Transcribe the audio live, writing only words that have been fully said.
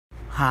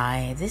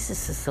Hi, this is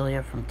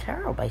Cecilia from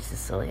Tarot by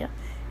Cecilia,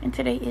 and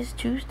today is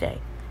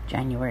Tuesday,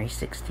 January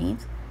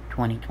 16th,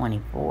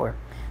 2024.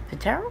 The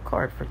tarot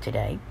card for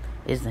today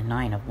is the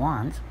Nine of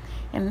Wands,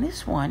 and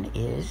this one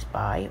is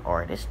by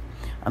artist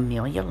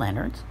Amelia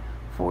Leonards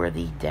for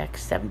the deck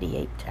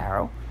 78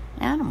 Tarot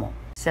Animal.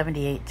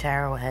 78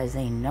 Tarot has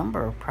a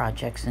number of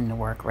projects in the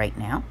work right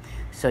now,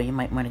 so you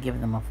might want to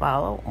give them a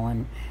follow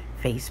on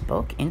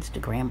Facebook,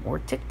 Instagram, or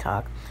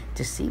TikTok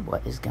to see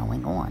what is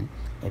going on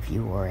if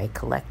you are a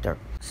collector.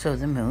 So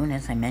the moon,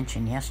 as I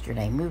mentioned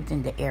yesterday, moved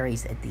into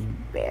Aries at the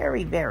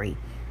very, very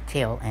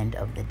tail end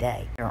of the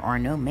day. There are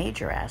no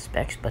major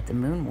aspects, but the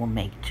moon will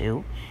make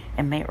two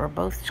and mirror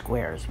both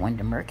squares, one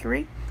to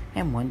Mercury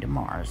and one to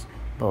Mars,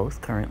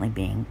 both currently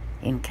being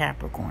in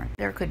Capricorn.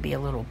 There could be a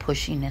little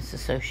pushiness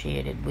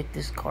associated with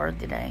this card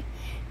today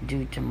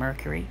due to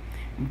Mercury,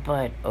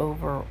 but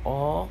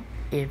overall,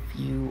 if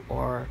you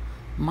are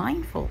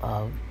mindful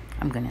of,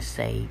 I'm going to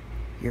say,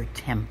 your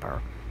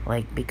temper,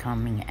 like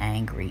becoming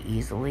angry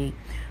easily,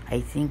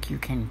 I think you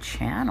can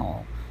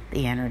channel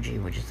the energy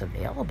which is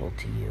available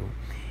to you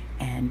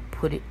and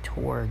put it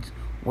towards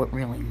what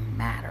really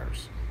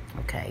matters.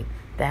 Okay,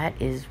 that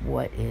is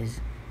what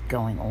is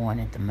going on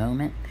at the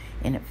moment,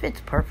 and it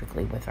fits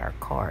perfectly with our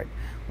card,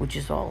 which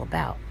is all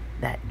about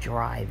that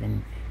drive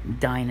and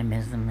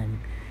dynamism and,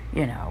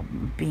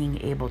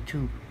 being able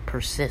to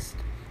persist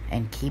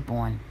and keep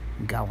on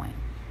going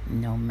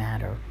no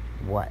matter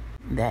what.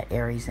 That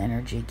Aries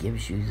energy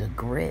gives you the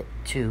grit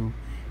to,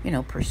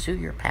 pursue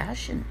your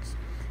passions.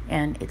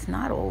 And it's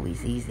not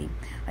always easy.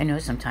 I know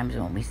sometimes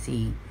when we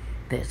see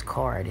this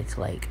card, it's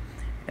like,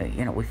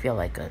 we feel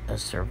like a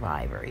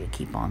survivor. You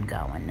keep on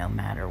going no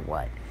matter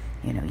what.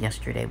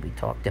 Yesterday we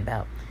talked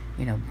about,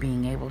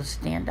 being able to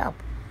stand up.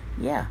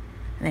 Yeah.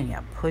 And then you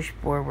push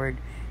forward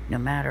no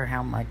matter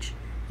how much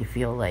you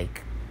feel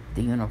like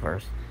the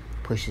universe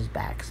pushes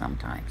back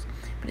sometimes.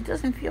 But it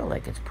doesn't feel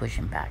like it's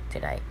pushing back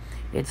today.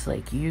 It's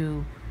like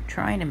you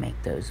trying to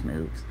make those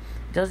moves.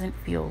 It doesn't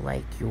feel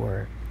like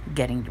you're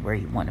getting to where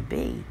you want to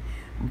be,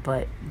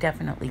 but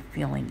definitely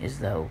feeling as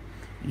though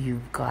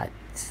you've got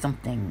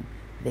something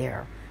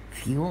there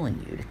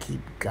fueling you to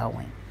keep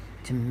going,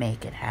 to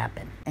make it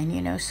happen.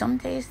 And some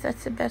days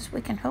that's the best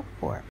we can hope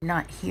for.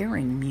 Not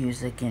hearing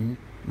music in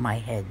my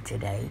head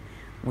today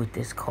with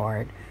this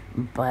card,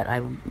 but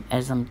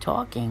as I'm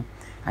talking,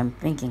 I'm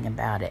thinking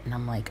about it, and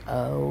I'm like,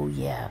 oh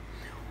yeah,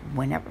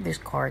 whenever this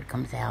card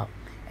comes out,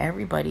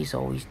 everybody's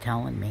always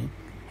telling me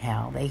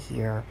how they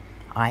hear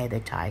Eye of the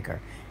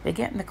Tiger. They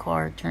get in the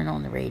car, turn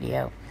on the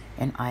radio,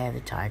 and Eye of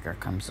the Tiger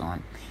comes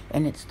on,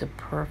 and it's the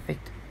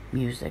perfect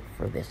music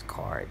for this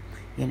card.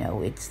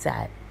 It's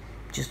that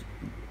just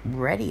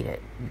ready to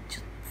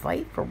just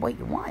fight for what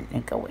you want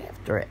and go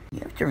after it. You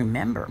have to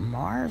remember,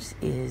 Mars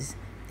is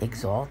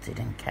exalted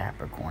in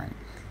Capricorn.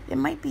 It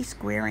might be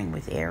squaring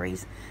with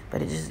Aries,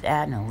 but it's just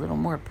adding a little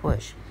more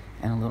push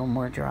and a little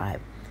more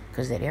drive,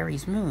 because that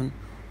Aries moon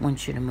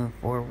wants you to move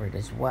forward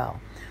as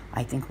well.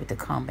 I think with the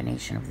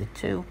combination of the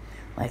two,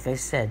 like I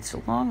said,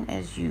 so long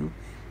as you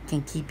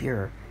can keep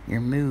your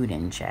mood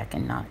in check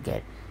and not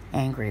get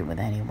angry with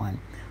anyone,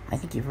 I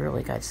think you've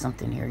really got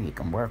something here you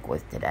can work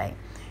with today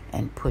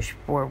and push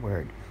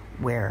forward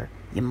where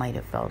you might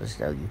have felt as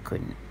though you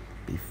couldn't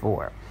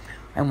before.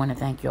 I want to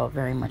thank you all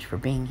very much for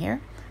being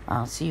here.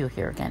 I'll see you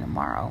here again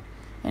tomorrow.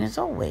 And as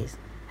always,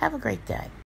 have a great day.